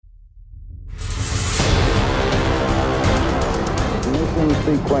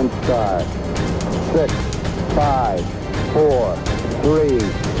sequence start. 6, 5, 4, 3,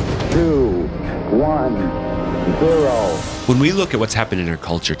 2, 1, 0. When we look at what's happening in our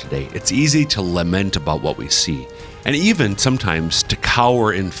culture today, it's easy to lament about what we see, and even sometimes to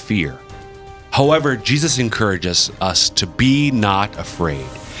cower in fear. However, Jesus encourages us to be not afraid.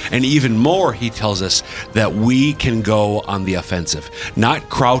 And even more, he tells us that we can go on the offensive, not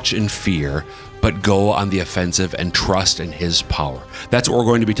crouch in fear, but go on the offensive and trust in his power. That's what we're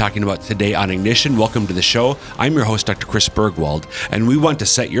going to be talking about today on Ignition. Welcome to the show. I'm your host, Dr. Chris Bergwald, and we want to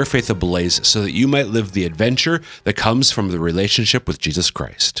set your faith ablaze so that you might live the adventure that comes from the relationship with Jesus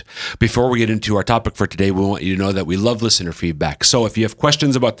Christ. Before we get into our topic for today, we want you to know that we love listener feedback. So if you have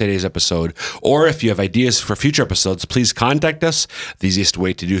questions about today's episode, or if you have ideas for future episodes, please contact us. The easiest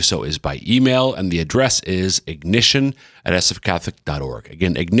way to do so is by email, and the address is ignition@sfcatholic.org.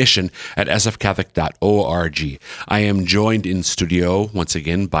 Again, ignition@sfcatholic.org. I am joined in studio once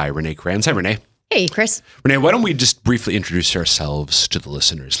again by Renee Kranz. Hi, Renee. Hey, Chris. Renee, why don't we just briefly introduce ourselves to the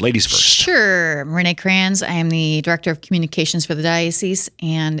listeners? Ladies first. Sure. I'm Renee Kranz. I am the Director of Communications for the Diocese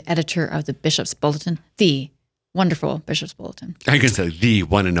and editor of the Bishop's Bulletin, the wonderful Bishop's Bulletin. I can say the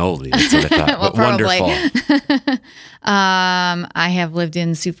one and only. That's what I thought. Well, but wonderful. I have lived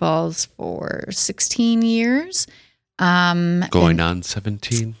in Sioux Falls for 16 years. Going on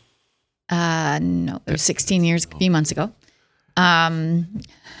 17? No, it was 16 years, a few months ago. Sound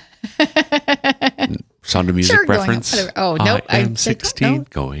of Music Sure, reference? Nope. I am 16,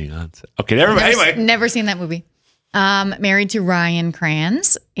 going on. Okay, anyway. Never seen that movie. Married to Ryan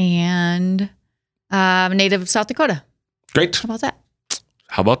Kranz and native of South Dakota. Great. How about that?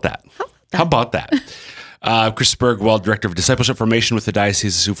 How about that? Chris Bergwald, Director of Discipleship Formation with the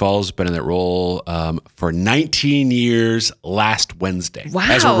Diocese of Sioux Falls, been in that role for 19 years last Wednesday. Wow.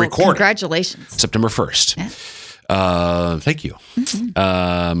 As we're recording. Congratulations. September 1st. Yeah. Thank you.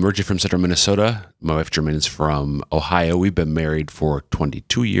 Originally from Central Minnesota. My wife Jermaine is from Ohio. We've been married for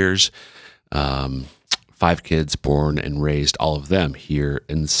 22 years. 5 kids, born and raised, all of them here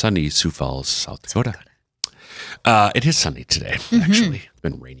in sunny Sioux Falls, South Dakota. It is sunny today, actually. It's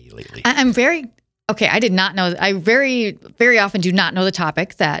been rainy lately. Okay, I did not know. I very, very often do not know the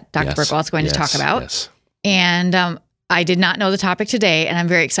topic that Dr. Bergwald is going to talk about. Yes. And I did not know the topic today, and I'm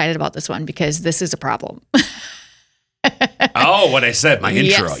very excited about this one because this is a problem. Oh, what I said, my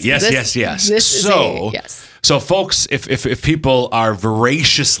intro. Yes. So folks, if people are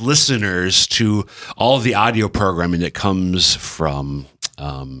voracious listeners to all the audio programming that comes from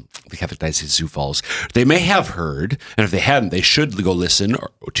the Catholic Diocese of Sioux Falls, they may have heard, and if they haven't, they should go listen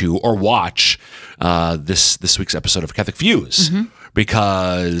or watch this week's episode of Catholic Views,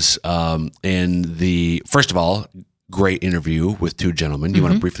 because first of all, great interview with 2 gentlemen. Do you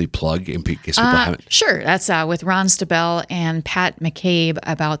want to briefly plug in case people haven't? Sure. That's with Ron Stabell and Pat McCabe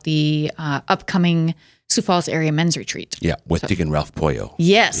about the upcoming Sioux Falls area men's retreat. Yeah, with Deacon Ralph Poyo.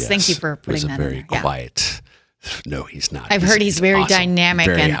 Yes, thank you for putting that in. It was a very quiet. No, he's not. I've heard he's very awesome. dynamic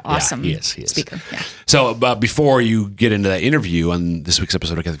and awesome he is. speaker. Yeah. So before you get into that interview on this week's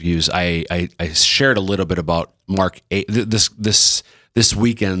episode of Catholic Views, I shared a little bit about Mark 8, this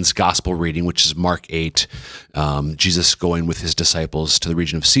weekend's gospel reading, which is Mark 8, Jesus going with his disciples to the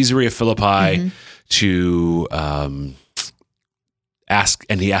region of Caesarea Philippi to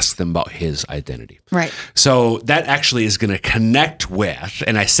he asks them about his identity. Right. So that actually is going to connect with,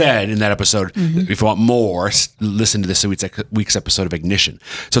 and I said in that episode, if you want more, listen to this week's episode of Ignition.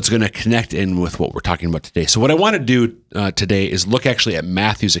 So it's going to connect in with what we're talking about today. So what I want to do today is look actually at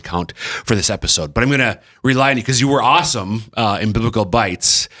Matthew's account for this episode, but I'm going to rely on you because you were awesome in Biblical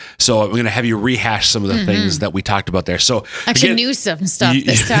Bites. So I'm going to have you rehash some of the things that we talked about there. So actually knew some stuff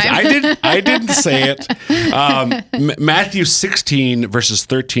this time. I didn't say it. Matthew 16 verses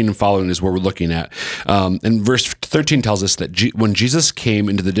 13 and following is what we're looking at. And verse 13 tells us that when Jesus came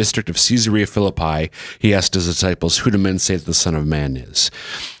into the district of Caesarea Philippi, he asked his disciples, "Who do men say that the Son of Man is?"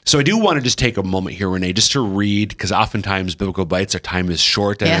 So I do want to just take a moment here, Renee, just to read, because oftentimes Biblical Bites, our time is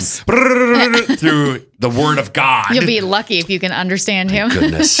short, and through the Word of God. You'll be lucky if you can understand him.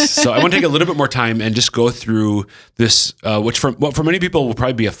 Goodness. So I want to take a little bit more time and just go through this, which for many people will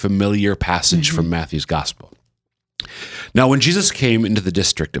probably be a familiar passage from Matthew's Gospel. Now, when Jesus came into the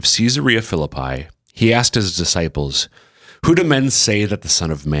district of Caesarea Philippi, he asked his disciples, "Who do men say that the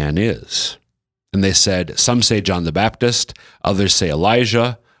Son of Man is?" And they said, "Some say John the Baptist, others say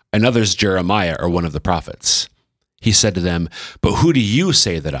Elijah, and others Jeremiah or one of the prophets." He said to them, "But who do you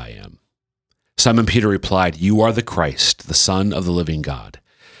say that I am?" Simon Peter replied, "You are the Christ, the Son of the living God."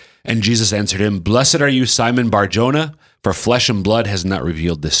 And Jesus answered him, "Blessed are you, Simon Bar-Jonah, for flesh and blood has not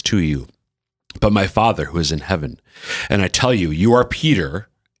revealed this to you, but my Father who is in heaven. And I tell you, you are Peter,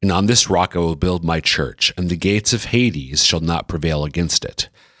 and on this rock I will build my church, and the gates of Hades shall not prevail against it.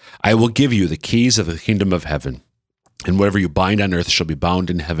 I will give you the keys of the kingdom of heaven, and whatever you bind on earth shall be bound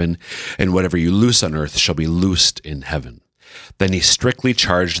in heaven, and whatever you loose on earth shall be loosed in heaven. Then he strictly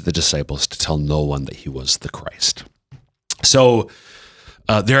charged the disciples to tell no one that he was the Christ. So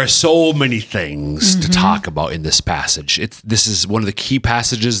there are so many things to talk about in this passage. This is one of the key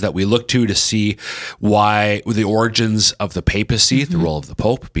passages that we look to see why the origins of the papacy, the role of the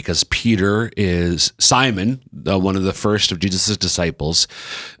Pope, because Peter is Simon, one of the first of Jesus' disciples,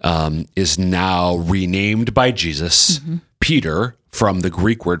 is now renamed by Jesus, Peter, from the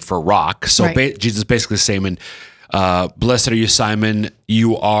Greek word for rock. So Jesus basically saying, blessed are you, Simon,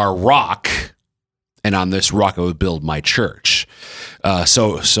 you are rock, and on this rock I will build my church.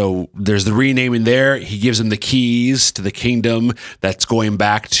 So there's the renaming there. He gives them the keys to the kingdom that's going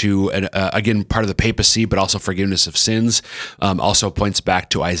back to, again, part of the papacy, but also forgiveness of sins. Also points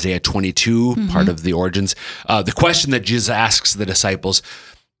back to Isaiah 22, part of the origins. The question that Jesus asks the disciples,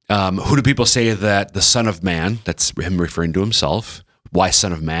 who do people say that the Son of Man, that's him referring to himself, why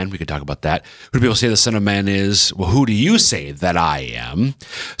Son of Man? We could talk about that. Who do people say the Son of Man is? Well, who do you say that I am?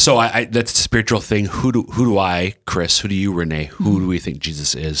 So that's a spiritual thing. Who do I, Chris? Who do you, Renee? Who do we think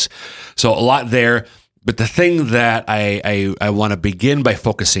Jesus is? So a lot there. But the thing that I want to begin by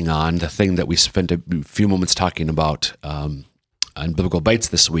focusing on, the thing that we spent a few moments talking about on Biblical Bites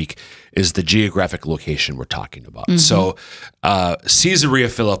this week, is the geographic location we're talking about. So Caesarea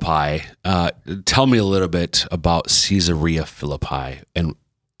Philippi, tell me a little bit about Caesarea Philippi and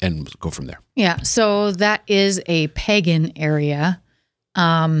go from there. Yeah, so that is a pagan area.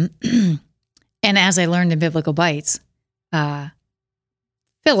 And as I learned in Biblical Bites,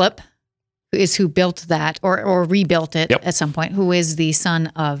 Philip, who is who built that or rebuilt it at some point, who is the son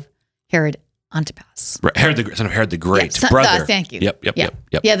of Herod Antipas. Right. Son of Herod the Great, brother. Thank you. Yep.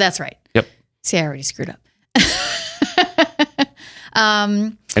 Yeah, that's right. Yep. See, I already screwed up.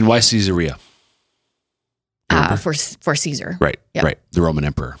 And why Caesarea? For Caesar. Right. Yep. Right. The Roman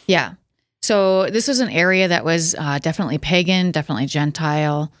emperor. Yeah. So this was an area that was definitely pagan, definitely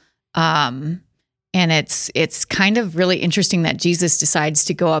Gentile. And it's kind of really interesting that Jesus decides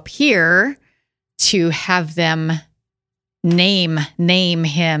to go up here to have them name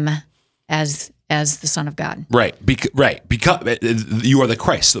him as the Son of God. Right. Because you are the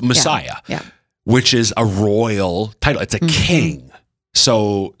Christ, the Messiah, which is a royal title. It's a king.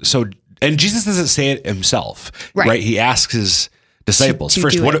 So, and Jesus doesn't say it himself, right? He asks his disciples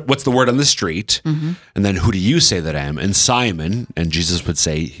first, what's the word on the street? And then, who do you say that I am? And Simon, and Jesus would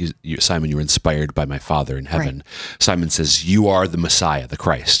say, Simon, you're inspired by my Father in heaven. Right. Simon says, you are the Messiah, the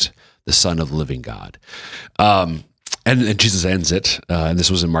Christ, the Son of the living God. And Jesus ends it, and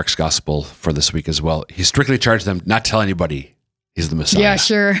this was in Mark's gospel for this week as well. He strictly charged them not tell anybody he's the Messiah. Yeah,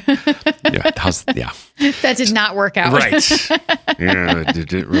 sure. That did not work out. Right. Yeah, it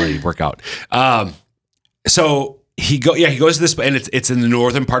didn't really work out. So he goes to this, and it's in the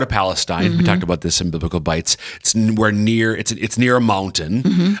northern part of Palestine. We talked about this in Biblical Bites. It's near a mountain.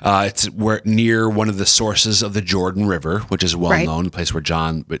 It's near one of the sources of the Jordan River, which is well known, a place where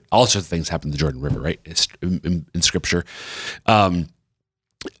but all sorts of things happen in the Jordan River, right? It's in Scripture.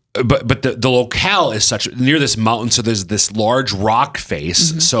 But the locale is such near this mountain, so there's this large rock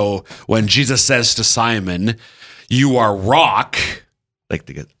face. So when Jesus says to Simon, "You are rock," like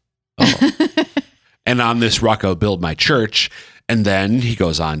they get, and on this rock I'll build my church. And then he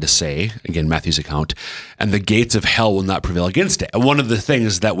goes on to say, again, Matthew's account, and the gates of hell will not prevail against it. And one of the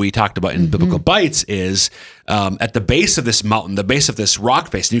things that we talked about in Biblical Bites is at the base of this mountain, the base of this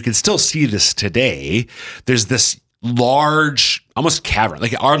rock face, and you can still see this today, there's this large, almost cavern,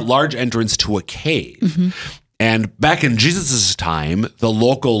 like a large entrance to a cave. And back in Jesus' time, the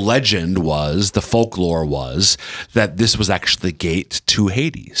local legend the folklore was that this was actually the gate to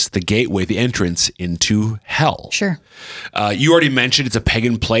Hades, the gateway, the entrance into hell. Sure. You already mentioned it's a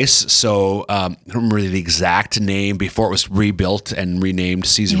pagan place, so I don't remember the exact name before it was rebuilt and renamed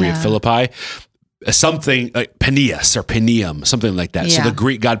Caesarea Philippi. Something like Peneus or Penium, something like that. So the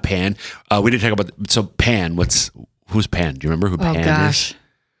Greek god Pan. We didn't talk about, so Pan, who's Pan? Do you remember who Pan is?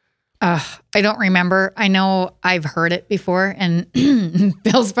 I don't remember. I know I've heard it before, and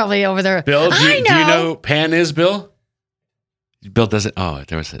Bill's probably over there. Bill, do you know who Pan is, Bill? Bill doesn't. Oh,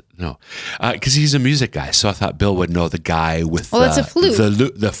 there was no, because he's a music guy. So I thought Bill would know the guy with. Well, it's a flute.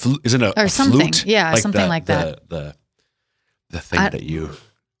 The flute isn't it? Or something. Flute? Yeah, like something like that. The thing that you.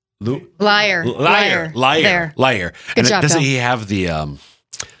 Liar. Liar. Good job, doesn't Bill. he have the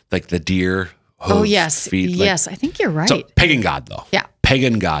like the deer? Oh yes, feet, yes. I think you're right. So pagan god though. Yeah.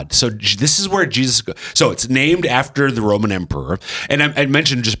 pagan god. So this is where Jesus. So it's named after the Roman emperor, and I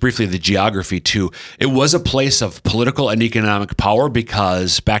mentioned just briefly the geography too. It was a place of political and economic power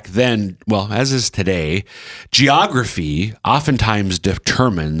because back then, well, as is today, geography oftentimes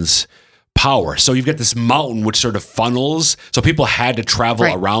determines power. So you've got this mountain which sort of funnels. So people had to travel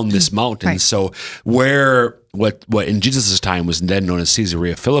around this mountain. Right. So where what in Jesus' time was then known as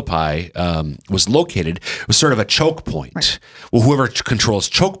Caesarea Philippi was located was sort of a choke point. Right. Well, whoever controls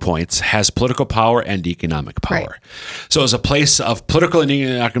choke points has political power and economic power. Right. So it was a place of political and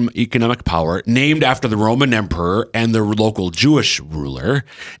economic power named after the Roman emperor and the local Jewish ruler.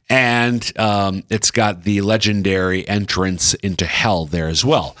 And it's got the legendary entrance into hell there as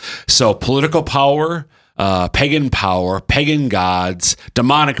well. So political power, pagan power, pagan gods,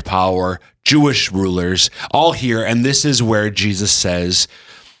 demonic power, Jewish rulers, all here. And this is where Jesus says,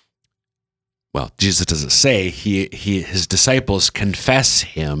 well, Jesus doesn't say, his disciples confess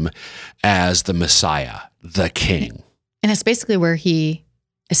him as the Messiah, the King. And it's basically where he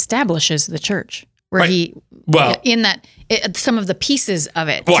establishes the church, where some of the pieces of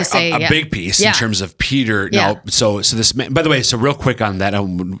it to say a big piece in terms of Peter. Yeah. Now, so this, by the way, so real quick on that,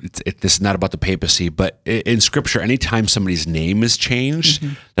 this is not about the papacy, but in Scripture, anytime somebody's name is changed,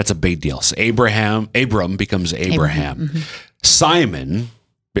 that's a big deal. So Abram becomes Abraham. Simon.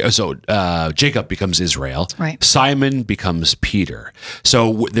 So Jacob becomes Israel. Right. Simon becomes Peter.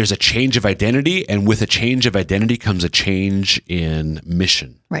 So there's a change of identity, and with a change of identity comes a change in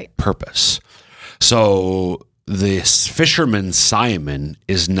mission, purpose. So this fisherman Simon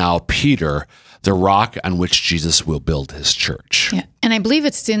is now Peter, the rock on which Jesus will build his church. Yeah. And I believe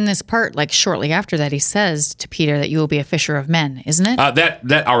it's in this part, like shortly after that, he says to Peter that you will be a fisher of men, isn't it?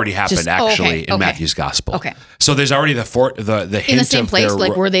 That already happened in Matthew's gospel. Okay. So there's already the hint in the same of place.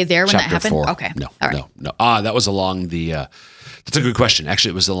 Like, were they there when that happened? 4. Okay. No. All right. No. That was along the. That's a good question.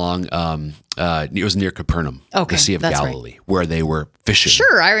 Actually, it was along. It was near Capernaum, the Sea of Galilee, where they were fishing.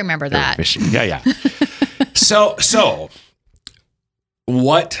 Sure, I remember that. Fishing. Yeah. So.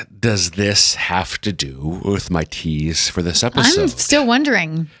 What does this have to do with my tease for this episode? I'm still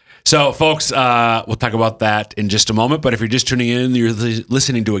wondering. So, folks, we'll talk about that in just a moment. But if you're just tuning in, you're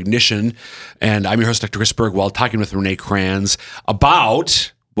listening to Ignition, and I'm your host, Dr. Chris Bergwald, talking with Renee Kranz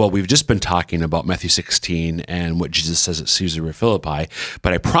about, well, we've just been talking about Matthew 16 and what Jesus says at Caesarea Philippi,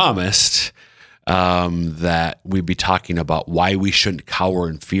 but I promised that we'd be talking about why we shouldn't cower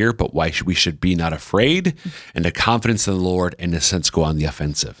in fear, but why we should be not afraid, and a confidence in the Lord, and in a sense go on the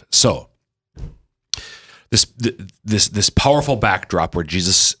offensive. So this powerful backdrop where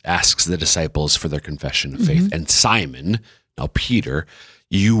Jesus asks the disciples for their confession of faith, and Simon, now Peter,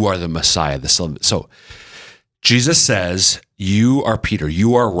 you are the Messiah. So Jesus says, you are Peter,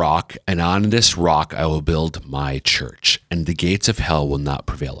 you are rock, and on this rock I will build my church, and the gates of hell will not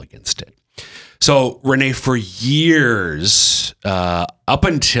prevail against it. So, Renee, for years, up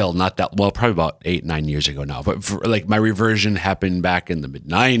until probably about 8-9 years ago now, but my reversion happened back in the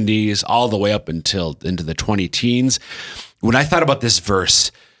mid-90s, all the way up until into the 20-teens. When I thought about this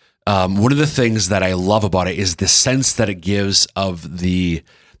verse, one of the things that I love about it is the sense that it gives of the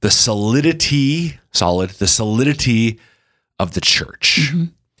solidity of the church,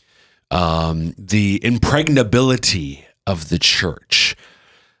 the impregnability of the church.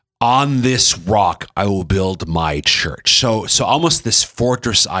 On this rock, I will build my church. So almost this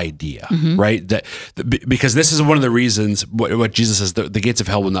fortress idea, right? Because this is one of the reasons what Jesus says, the gates of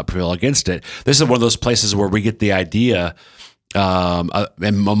hell will not prevail against it. This is one of those places where we get the idea, and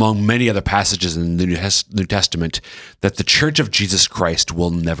among many other passages in the New Testament, that the church of Jesus Christ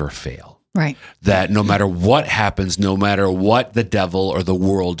will never fail. Right. That no matter what happens, no matter what the devil or the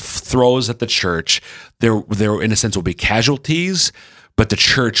world throws at the church, there in a sense will be casualties, but the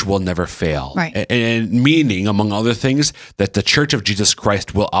church will never fail. Right. And meaning, among other things, that the church of Jesus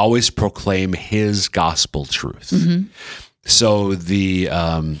Christ will always proclaim his gospel truth. So the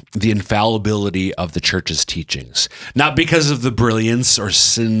infallibility of the church's teachings, not because of the brilliance or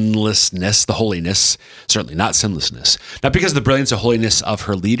sinlessness, the holiness, certainly not sinlessness, not because of the brilliance or holiness of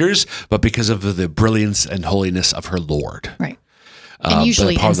her leaders, but because of the brilliance and holiness of her Lord. Right. And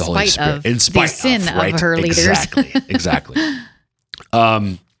usually in spite of the sin of her leaders. Exactly.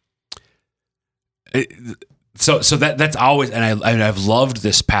 So that's always, and I've loved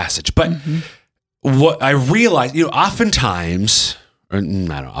this passage, but what I realize, sometimes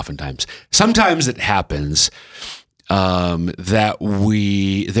it happens that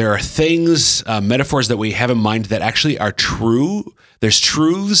there are things, metaphors that we have in mind that actually are true. There's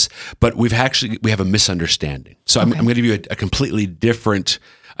truths, but we have a misunderstanding. So I'm going to give you a completely different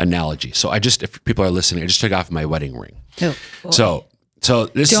analogy. So if people are listening, I just took off my wedding ring. Oh, so So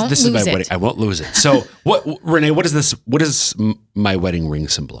this Don't is my lose it. wedding. I won't lose it. So what, Renee? What does my wedding ring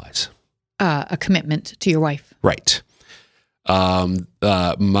symbolize? A commitment to your wife. Right.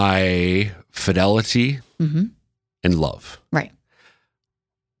 My fidelity and love. Right.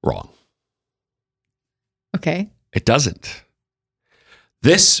 Wrong. Okay. It doesn't.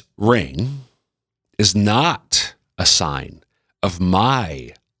 This ring is not a sign of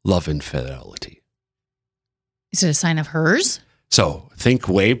my love and fidelity. Is it a sign of hers? So think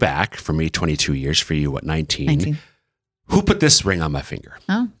way back for me, 22 years, for you, what, 19? 19. Who put this ring on my finger?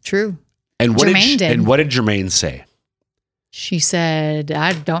 Oh, true. And what Jermaine did. And what did Jermaine say? She said,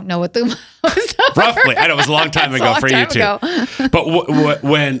 I don't know what the was. Roughly. I know it was a long time ago for you too. But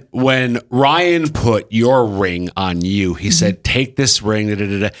when Ryan put your ring on you, he said, take this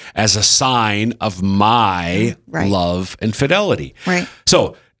ring as a sign of my love and fidelity. Right.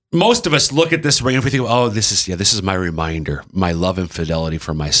 So most of us look at this ring and we think, oh, this is my reminder, my love and fidelity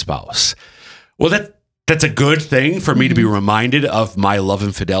for my spouse. Well, that's a good thing for me to be reminded of my love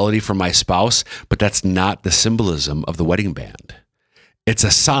and fidelity for my spouse, but that's not the symbolism of the wedding band. It's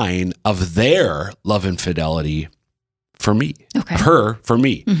a sign of their love and fidelity for me, Okay. of her for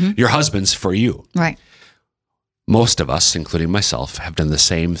me, your husband's for you. Right. Most of us, including myself, have done the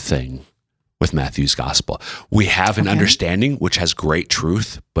same thing with Matthew's gospel. We have an understanding which has great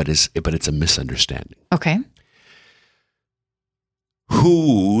truth, but it's a misunderstanding. Okay.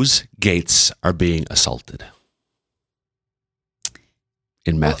 Whose gates are being assaulted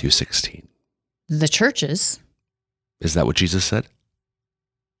in Matthew 16? The churches. Is that what Jesus said?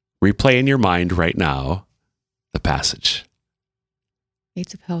 Replay in your mind right now the passage.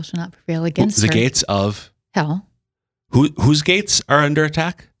 Gates of hell shall not prevail against The her. gates of Hell. whose gates are under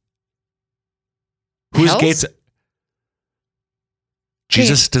attack? Whose Hell's? gates?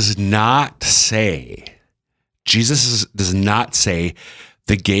 Jesus does not say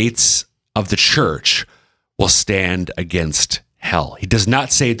the gates of the church will stand against hell. He does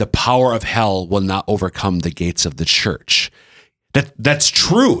not say the power of hell will not overcome the gates of the church. That's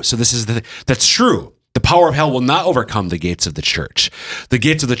true. So that's true. The power of hell will not overcome the gates of the church. The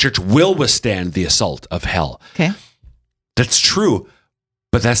gates of the church will withstand the assault of hell. Okay. That's true,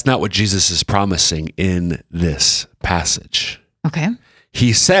 but that's not what Jesus is promising in this passage. Okay.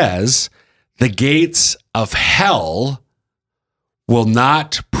 He says the gates of hell will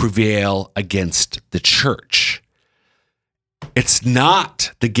not prevail against the church. It's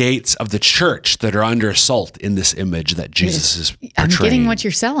not the gates of the church that are under assault in this image that Jesus is portraying. I'm getting what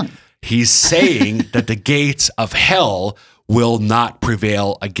you're selling. He's saying that the gates of hell will not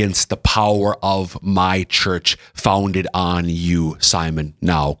prevail against the power of my church founded on you, Simon,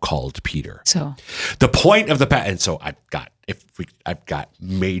 now called Peter. So The point of the and so I've got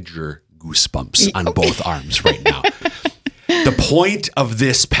major goosebumps on both arms right now. The point of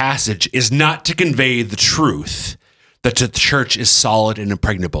this passage is not to convey the truth that the church is solid and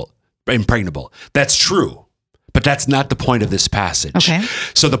impregnable. That's true, but that's not the point of this passage. Okay.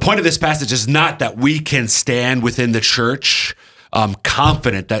 So the point of this passage is not that we can stand within the church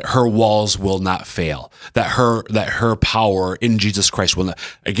confident that her walls will not fail, that her power in Jesus Christ will not.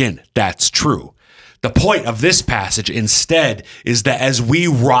 Again, that's true. The point of this passage instead is that as we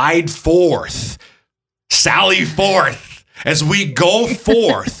ride forth, sally forth, as we go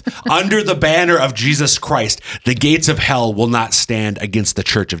forth under the banner of Jesus Christ, the gates of hell will not stand against the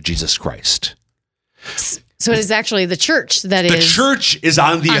church of Jesus Christ. it is actually the church that The is. church is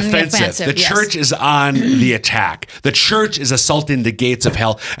on the offensive. The yes. church is on the attack. The church is assaulting the gates of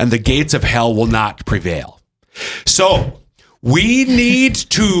hell, and the gates of hell will not prevail. So we need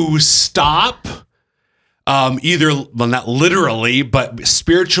to stop not literally, but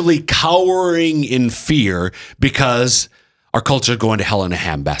spiritually cowering in fear because our culture is going to hell in a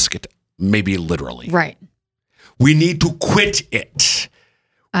handbasket, maybe literally. Right. We need to quit it.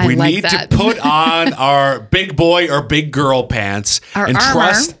 We like need that. to put on our big boy or big girl pants and armor.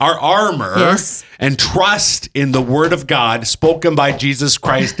 trust our armor Yes. and trust in the word of God spoken by Jesus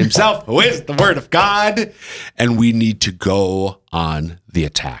Christ himself, who is the word of God. And we need to go on the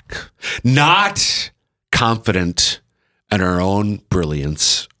attack, not confident in our own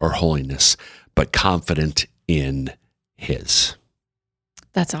brilliance or holiness, but confident in his.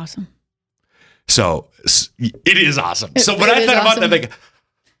 That's awesome. So it is awesome. So when It I is thought about awesome. that,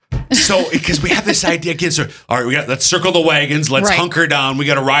 because we have this idea again, so all right, let's circle the wagons, let's Right. hunker down, we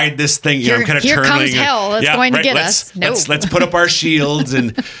got to ride this thing, Here- kind of here turning. comes hell that's going to get us. No. Let's put up our shields.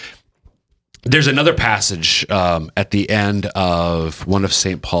 And there's another passage at the end of one of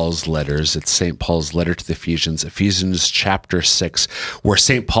St. Paul's letters. It's St. Paul's letter to the Ephesians chapter 6, where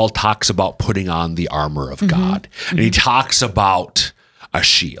St. Paul talks about putting on the armor of God. And he talks about a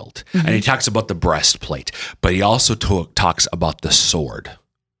shield. And he talks about the breastplate, but he also talks about the sword.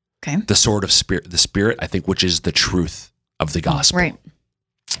 Okay. The sword of the Spirit, I think, which is the truth of the gospel. Right.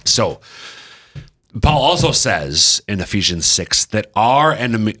 So Paul also says in Ephesians 6 that our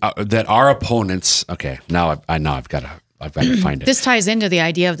enemy, that our opponents. Okay, now I've got to find it. This ties into the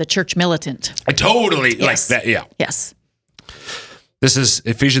idea of the church militant. I totally like Yes. that. Yeah. Yes. This is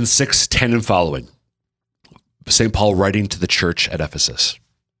Ephesians 6:10 and following. St. Paul writing to the church at Ephesus.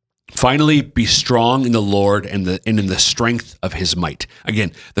 Finally, be strong in the Lord and in the strength of his might.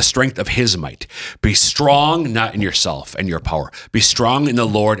 Again, the strength of his might. Be strong, not in yourself and your power. Be strong in the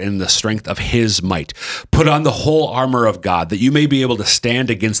Lord and in the strength of his might. Put on the whole armor of God, that you may be able to stand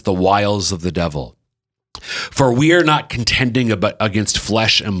against the wiles of the devil. For we are not contending against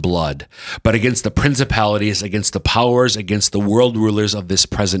flesh and blood, but against the principalities, against the powers, against the world rulers of this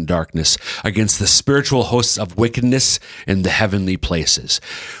present darkness, against the spiritual hosts of wickedness in the heavenly places.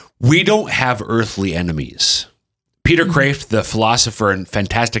 We don't have earthly enemies. Peter Kraft, the philosopher and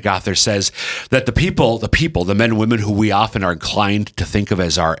fantastic author, says that the men and women who we often are inclined to think of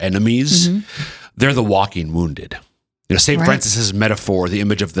as our enemies, they're the walking wounded. You know, St. Francis's metaphor, the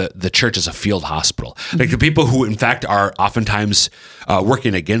image of the church as a field hospital. Like the people who, in fact, are oftentimes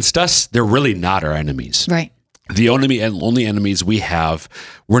working against us, they're really not our enemies. Right. The only enemies we have,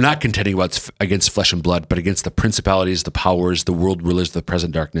 we're not contending against flesh and blood, but against the principalities, the powers, the world rulers of the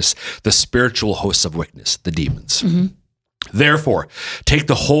present darkness, the spiritual hosts of wickedness, the demons. Therefore, take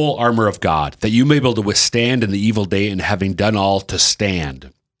the whole armor of God, that you may be able to withstand in the evil day, and having done all, to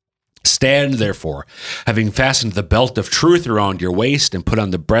stand. Stand, therefore, having fastened the belt of truth around your waist, and put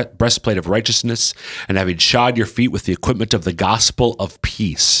on the breastplate of righteousness, and having shod your feet with the equipment of the gospel of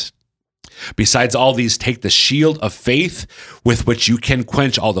peace. Besides all these, take the shield of faith with which you can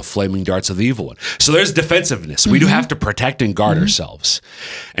quench all the flaming darts of the evil one. So there's defensiveness. We do have to protect and guard ourselves.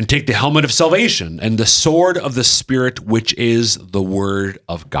 And take the helmet of salvation and the sword of the Spirit, which is the word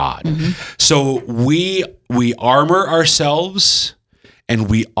of God. So we armor ourselves and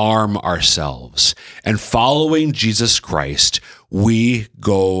we arm ourselves. And following Jesus Christ, we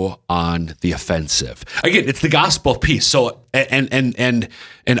go on the offensive. Again, it's the gospel of peace. So, and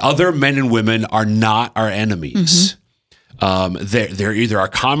other men and women are not our enemies. They're either our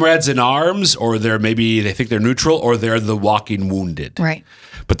comrades in arms, or they think they're neutral, or they're the walking wounded. Right.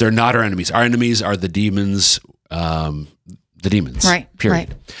 But they're not our enemies. Our enemies are the demons. Right. Period. Right.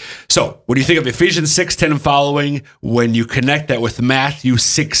 So, what do you think of Ephesians 6:10 and following when you connect that with Matthew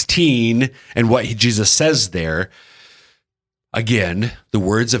 16 and what Jesus says there? Again, the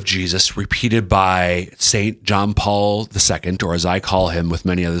words of Jesus repeated by St. John Paul II, or as I call him with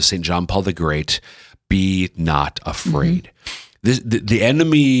many others, St. John Paul the Great, be not afraid. The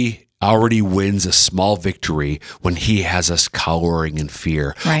enemy already wins a small victory when he has us cowering in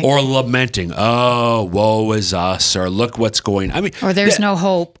fear or lamenting, oh, woe is us, or look what's going on. I mean, or there's no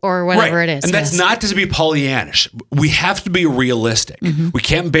hope, or whatever it is. And that's not to be Pollyannish. We have to be realistic. We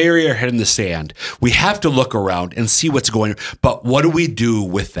can't bury our head in the sand. We have to look around and see what's going on. But what do we do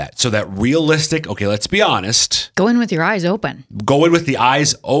with that? So that realistic, okay, let's be honest. Go in with your eyes open. Go in with the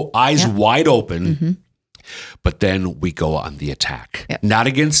eyes wide open. But then we go on the attack, not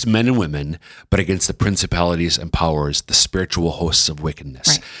against men and women, but against the principalities and powers, the spiritual hosts of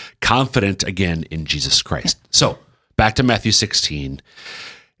wickedness, confident again in Jesus Christ. So back to Matthew 16,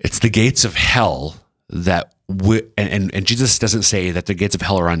 it's the gates of hell that and Jesus doesn't say that the gates of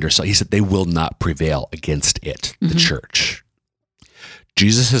hell are under, so he said they will not prevail against it, the church.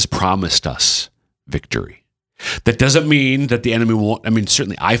 Jesus has promised us victory. That doesn't mean that the enemy won't. I mean,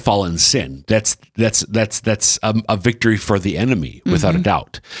 certainly I fall in sin. That's a victory for the enemy without a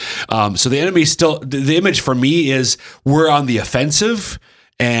doubt. So the enemy still, the image for me is we're on the offensive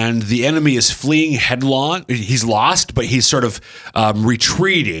and the enemy is fleeing headlong. He's lost, but he's sort of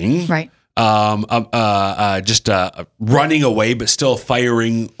retreating. Right. Just running away, but still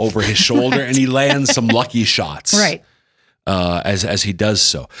firing over his shoulder, and he lands some lucky shots. Right. As he does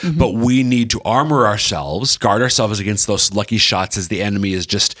so. But we need to armor ourselves, guard ourselves against those lucky shots as the enemy is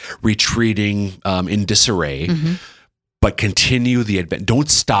just retreating in disarray. But continue the advent. Don't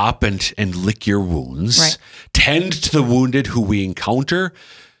stop and lick your wounds. Right. Tend to the wounded who we encounter,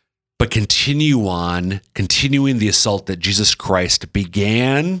 but continuing the assault that Jesus Christ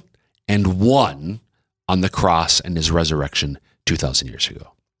began and won on the cross and his resurrection 2,000 years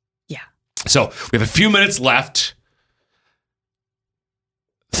ago. Yeah. So we have a few minutes left.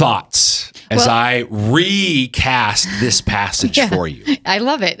 Thoughts as I recast this passage for you. I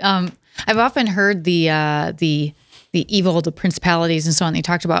love it. I've often heard the evil, the principalities and so on they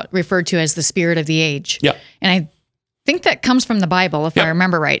talked about referred to as the spirit of the age. Yeah. And think that comes from the Bible, if I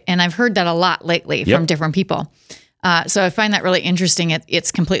remember right. And I've heard that a lot lately from different people. So I find that really interesting.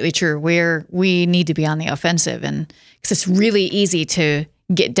 It's completely true. We need to be on the offensive, and because it's really easy to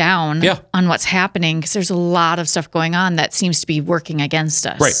get down on what's happening, because there's a lot of stuff going on that seems to be working against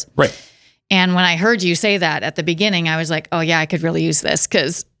us. Right. And when I heard you say that at the beginning, I was like, oh yeah, I could really use this,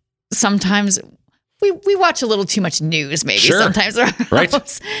 because sometimes we watch a little too much news, maybe sometimes,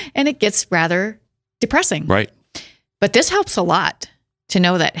 and it gets rather depressing. Right. But this helps a lot to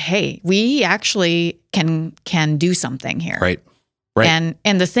know that, hey, we actually can do something here. Right.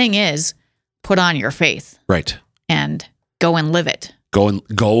 And the thing is, put on your faith. Right. And go and live it. Go and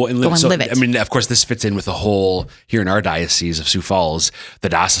live. Live it. I mean, of course, this fits in with the whole, here in our diocese of Sioux Falls, the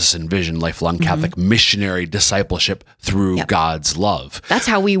Diocesan Vision, lifelong Catholic missionary discipleship through God's love. That's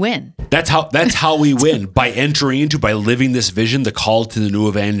how we win. That's how we win, by living this vision, the call to the new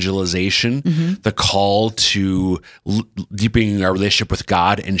evangelization, the call to deepening our relationship with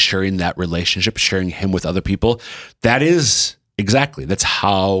God and sharing that relationship, sharing Him with other people. That's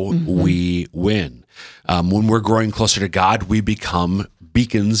how we win. When we're growing closer to God, we become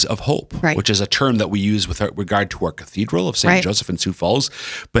beacons of hope, which is a term that we use with regard to our cathedral of St. Joseph in Sioux Falls,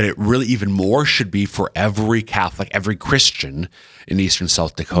 but it really even more should be for every Catholic, every Christian in eastern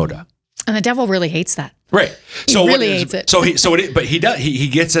South Dakota. And the devil really hates that. Right. He really hates it. But he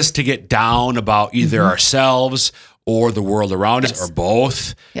gets us to get down about either ourselves or the world around us, or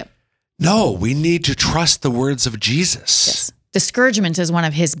both. Yep. No, we need to trust the words of Jesus. Yes. Discouragement is one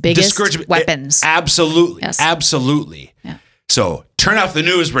of his biggest weapons. Absolutely. Yes. Absolutely. Yeah. So turn off the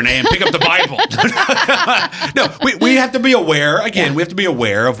news, Renee, and pick up the Bible. No, we have to be aware. Again, we have to be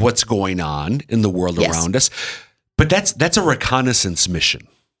aware of what's going on in the world around us. But that's a reconnaissance mission.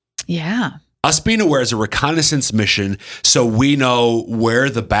 Yeah. Us being aware is a reconnaissance mission, so we know where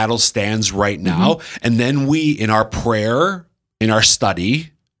the battle stands right now. And then we, in our prayer, in our study,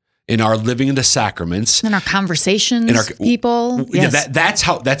 in our living in the sacraments, in our conversations, with people. That's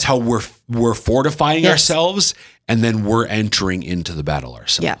how we're fortifying ourselves, and then we're entering into the battle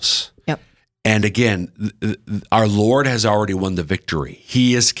ourselves. Yep. And again, our Lord has already won the victory.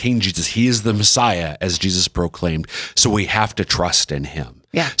 He is King Jesus. He is the Messiah, as Jesus proclaimed. So we have to trust in Him.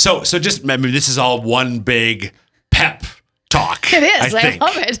 Yeah. So just, I mean, this is all one big pep talk. It is. I think,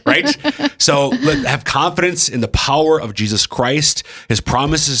 love it. Right? So have confidence in the power of Jesus Christ, His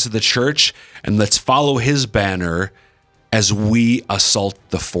promises to the church, and let's follow His banner as we assault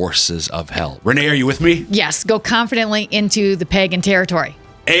the forces of hell. Renee, are you with me? Yes. Go confidently into the pagan territory.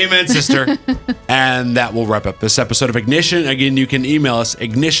 Amen, sister. And that will wrap up this episode of Ignition. Again, you can email us,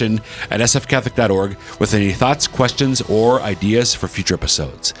 ignition@sfcatholic.org, with any thoughts, questions, or ideas for future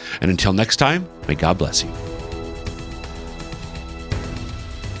episodes. And until next time, may God bless you.